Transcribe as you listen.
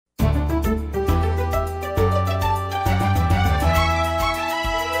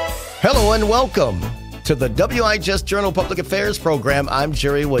Hello and welcome to the WIHS Journal Public Affairs program. I'm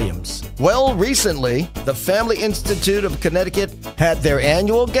Jerry Williams. Well, recently, the Family Institute of Connecticut had their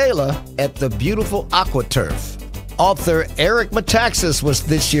annual gala at the beautiful AquaTurf. Author Eric Metaxas was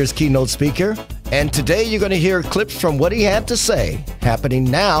this year's keynote speaker, and today you're going to hear clips from what he had to say, happening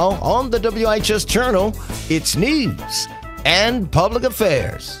now on the WIHS Journal. It's news and public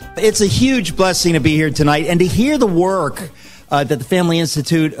affairs. It's a huge blessing to be here tonight and to hear the work that the Family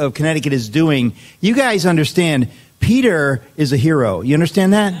Institute of Connecticut is doing. You guys understand, Peter is a hero. You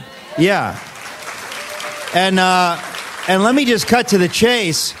understand that? Yeah. And let me just cut to the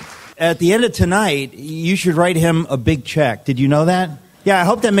chase. At the end of tonight, you should write him a big check. Did you know that? Yeah, I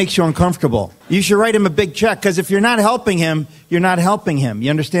hope that makes you uncomfortable. You should write him a big check, because if you're not helping him, you're not helping him. You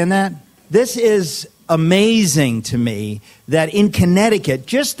understand that? This is amazing to me that in Connecticut,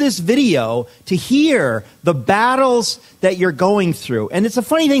 just this video, to hear the battles that you're going through. And it's a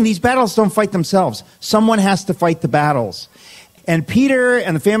funny thing, these battles don't fight themselves. Someone has to fight the battles. And Peter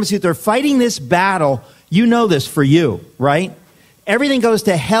and the Family Institute, they're fighting this battle. You know this for you, right? Everything goes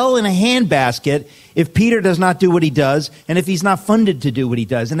to hell in a handbasket if Peter does not do what he does and if he's not funded to do what he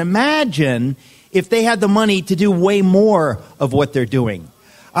does. And imagine if they had the money to do way more of what they're doing.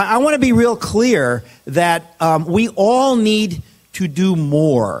 I want to be real clear that we all need to do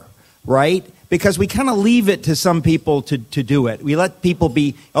more, right? Because we kind of leave it to some people to do it. We let people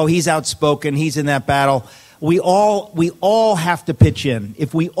be, oh, he's outspoken, he's in that battle. We all have to pitch in.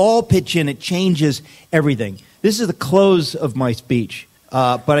 If we all pitch in, it changes everything. This is the close of my speech,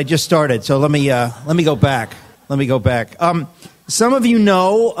 but I just started, so let me go back. Some of you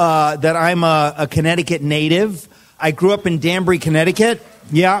know that I'm a Connecticut native. I grew up in Danbury, Connecticut.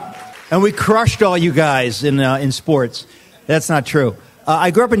 Yeah, and we crushed all you guys in sports. That's not true. I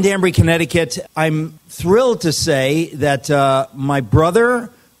grew up in Danbury, Connecticut. I'm thrilled to say that my brother,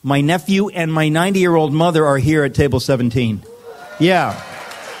 my nephew, and my 90-year-old mother are here at table 17. Yeah.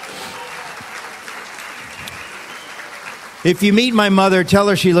 If you meet my mother, tell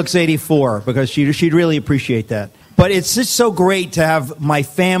her she looks 84, because she'd really appreciate that. But it's just so great to have my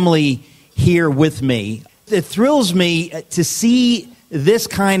family here with me. It thrills me to see this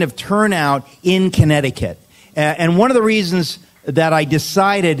kind of turnout in Connecticut. And one of the reasons that I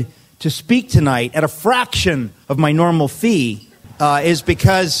decided to speak tonight at a fraction of my normal fee is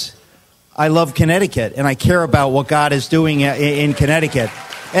because I love Connecticut and I care about what God is doing in Connecticut.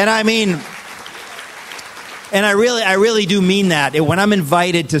 And I mean, and I really do mean that. When I'm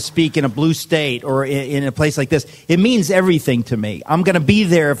invited to speak in a blue state or in a place like this, it means everything to me. I'm going to be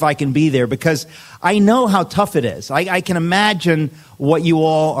there if I can be there, because I know how tough it is. I can imagine what you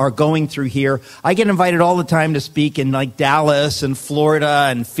all are going through here. I get invited all the time to speak in like Dallas and Florida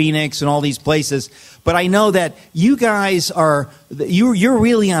and Phoenix and all these places. But I know that you guys you're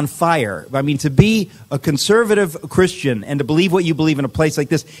really on fire. I mean, to be a conservative Christian and to believe what you believe in a place like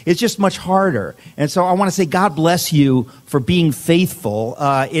this, it's just much harder. And so I want to say God bless you for being faithful.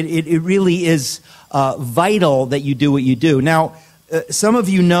 It really is vital that you do what you do. Now, some of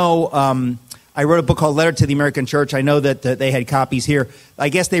you know I wrote a book called Letter to the American Church. I know that they had copies here. I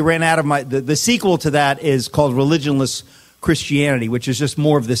guess they ran out of the sequel to that is called Religionless Christianity, which is just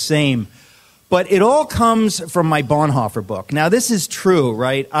more of the same. But it all comes from my Bonhoeffer book. Now, this is true,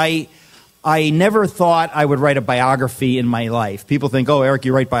 right? I never thought I would write a biography in my life. People think, oh, Eric,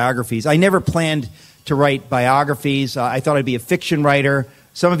 you write biographies. I never planned to write biographies. I thought I'd be a fiction writer.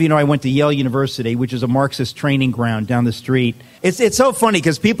 Some of you know I went to Yale University, which is a Marxist training ground down the street. It's so funny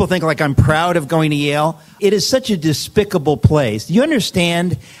because people think like I'm proud of going to Yale. It is such a despicable place. Do you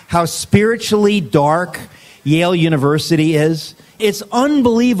understand how spiritually dark Yale University is? It's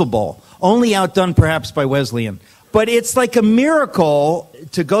unbelievable. Only outdone perhaps by Wesleyan. But it's like a miracle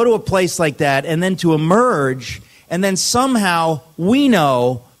to go to a place like that and then to emerge, and then somehow we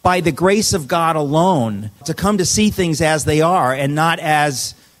know by the grace of God alone to come to see things as they are and not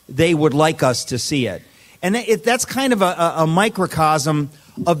as they would like us to see it. And that's kind of a microcosm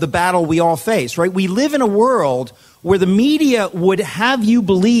of the battle we all face, right? We live in a world where the media would have you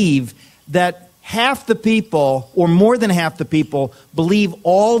believe that half the people, or more than half the people, believe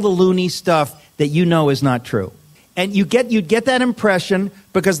all the loony stuff that you know is not true. And you'd get that impression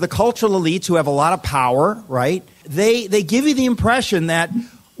because the cultural elites who have a lot of power, right? They give you the impression that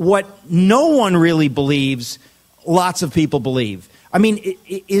what no one really believes, lots of people believe. I mean,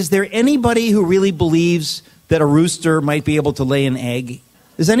 is there anybody who really believes that a rooster might be able to lay an egg?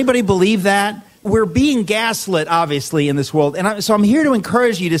 Does anybody believe that? We're being gaslit, obviously, in this world. And so I'm here to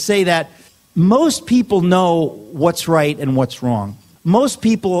encourage you to say that most people know what's right and what's wrong. Most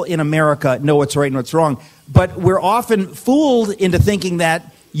people in America know what's right and what's wrong. But we're often fooled into thinking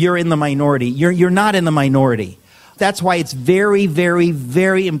that you're in the minority. You're not in the minority. That's why it's very, very,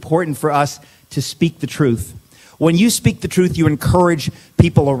 very important for us to speak the truth. When you speak the truth, you encourage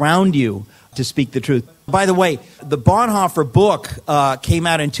people around you to speak the truth. By the way, the Bonhoeffer book came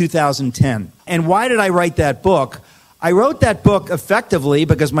out in 2010. And why did I write that book? I wrote that book effectively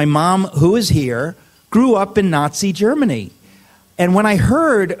because my mom, who is here, grew up in Nazi Germany. And when I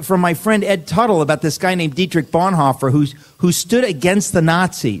heard from my friend Ed Tuttle about this guy named Dietrich Bonhoeffer who stood against the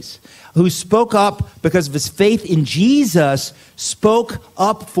Nazis, who spoke up because of his faith in Jesus, spoke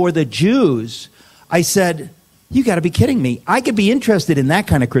up for the Jews, I said, you got to be kidding me. I could be interested in that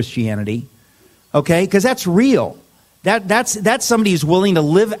kind of Christianity, okay? Because that's real. That's somebody who's willing to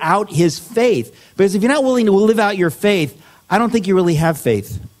live out his faith. Because if you're not willing to live out your faith, I don't think you really have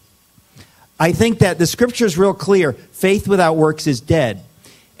faith. I think that the scripture is real clear. Faith without works is dead.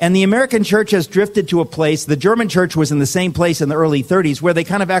 And the American church has drifted to a place, the German church was in the same place in the early 30s, where they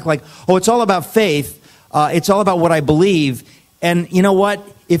kind of act like, oh, it's all about faith. It's all about what I believe. And you know what?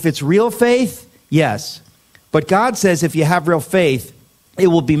 If it's real faith, yes. But God says if you have real faith, it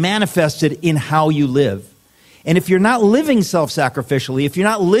will be manifested in how you live. And if you're not living self-sacrificially, if you're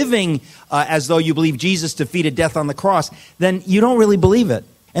not living as though you believe Jesus defeated death on the cross, then you don't really believe it.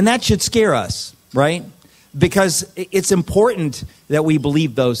 And that should scare us, right? Because it's important that we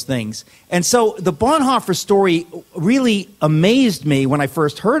believe those things. And so the Bonhoeffer story really amazed me when I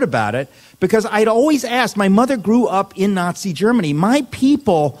first heard about it, because I'd always asked, my mother grew up in Nazi Germany. My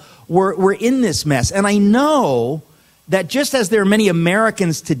people were in this mess. And I know that just as there are many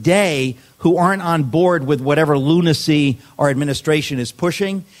Americans today who aren't on board with whatever lunacy our administration is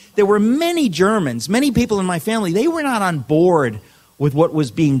pushing, there were many Germans, many people in my family, they were not on board with what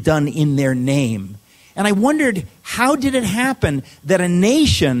was being done in their name. And I wondered, how did it happen that a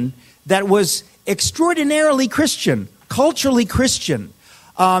nation that was extraordinarily Christian, culturally Christian,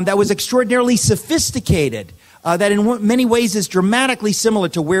 that was extraordinarily sophisticated, that in many ways is dramatically similar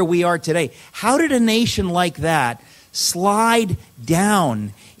to where we are today, how did a nation like that slide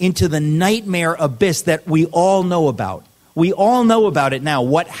down into the nightmare abyss that we all know about? We all know about it now,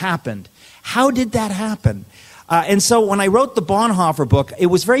 what happened. How did that happen? And so when I wrote the Bonhoeffer book, it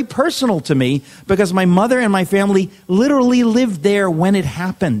was very personal to me because my mother and my family literally lived there when it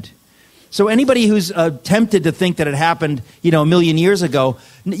happened. So anybody who's tempted to think that it happened, a million years ago,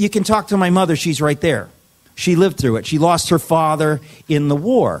 you can talk to my mother. She's right there. She lived through it. She lost her father in the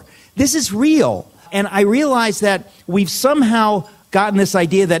war. This is real. And I realize that we've somehow gotten this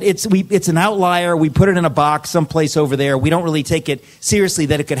idea that it's an outlier. We put it in a box someplace over there. We don't really take it seriously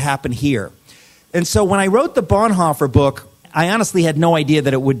that it could happen here. And so when I wrote the Bonhoeffer book, I honestly had no idea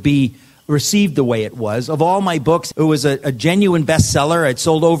that it would be received the way it was. Of all my books, it was a genuine bestseller. It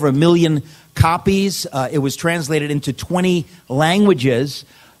sold over 1 million copies. It was translated into 20 languages,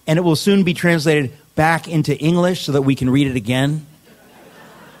 and it will soon be translated back into English so that we can read it again.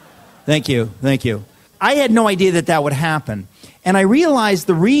 Thank you. Thank you. I had no idea that that would happen. And I realized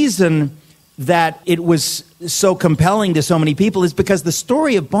the reason that it was so compelling to so many people is because the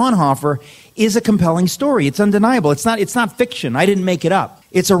story of Bonhoeffer is a compelling story. It's undeniable. It's not fiction. I didn't make it up.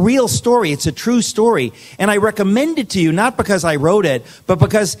 It's a real story. It's a true story. And I recommend it to you not because I wrote it, but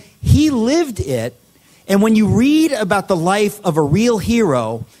because he lived it. And when you read about the life of a real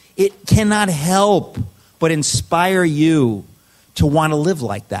hero, it cannot help but inspire you to want to live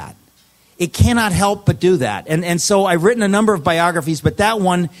like that. It cannot help but do that. And so I've written a number of biographies, but that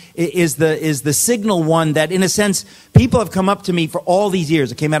one is the signal one that, in a sense, people have come up to me for all these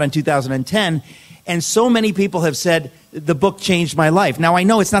years. It came out in 2010, and so many people have said, the book changed my life. Now, I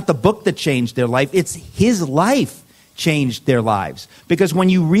know it's not the book that changed their life. It's his life changed their lives. Because when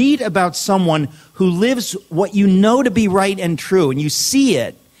you read about someone who lives what you know to be right and true, and you see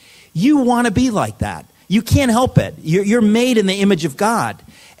it, you want to be like that. You can't help it. You're made in the image of God.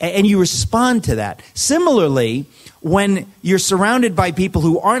 And you respond to that. Similarly, when you're surrounded by people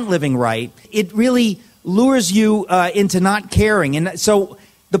who aren't living right, it really lures you into not caring. And so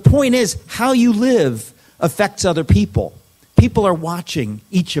the point is, how you live affects other people. People are watching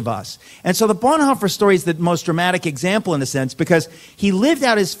each of us. And so the Bonhoeffer story is the most dramatic example in a sense, because he lived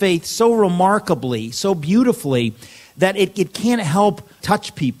out his faith so remarkably, so beautifully, that it can't help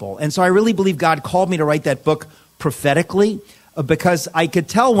touch people. And so I really believe God called me to write that book prophetically, because I could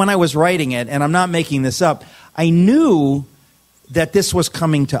tell when I was writing it, and I'm not making this up, I knew that this was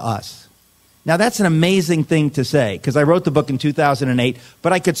coming to us. Now, that's an amazing thing to say, because I wrote the book in 2008,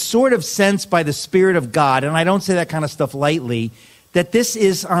 but I could sort of sense by the Spirit of God, and I don't say that kind of stuff lightly, that this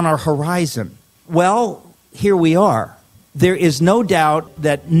is on our horizon. Well, here we are. There is no doubt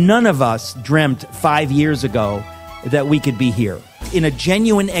that none of us dreamt 5 years ago that we could be here. in a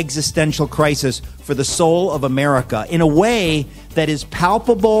genuine existential crisis for the soul of America in a way that is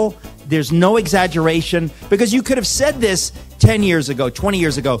palpable. There's no exaggeration, because you could have said this 10 years ago, 20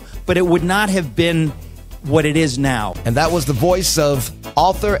 years ago, but it would not have been what it is now. And that was the voice of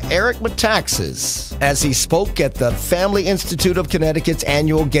author Eric Metaxas as he spoke at the Family Institute of Connecticut's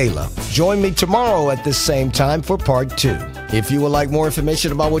annual gala. Join me tomorrow at this same time for part 2. If you would like more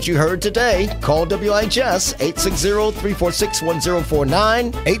information about what you heard today, call WIHS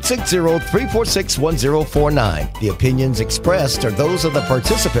 860-346-1049, 860-346-1049. The opinions expressed are those of the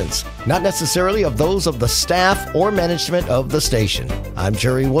participants, not necessarily of those of the staff or management of the station. I'm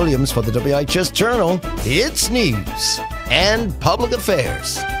Jerry Williams for the WIHS Journal. It's news and public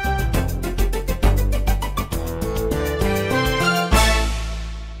affairs.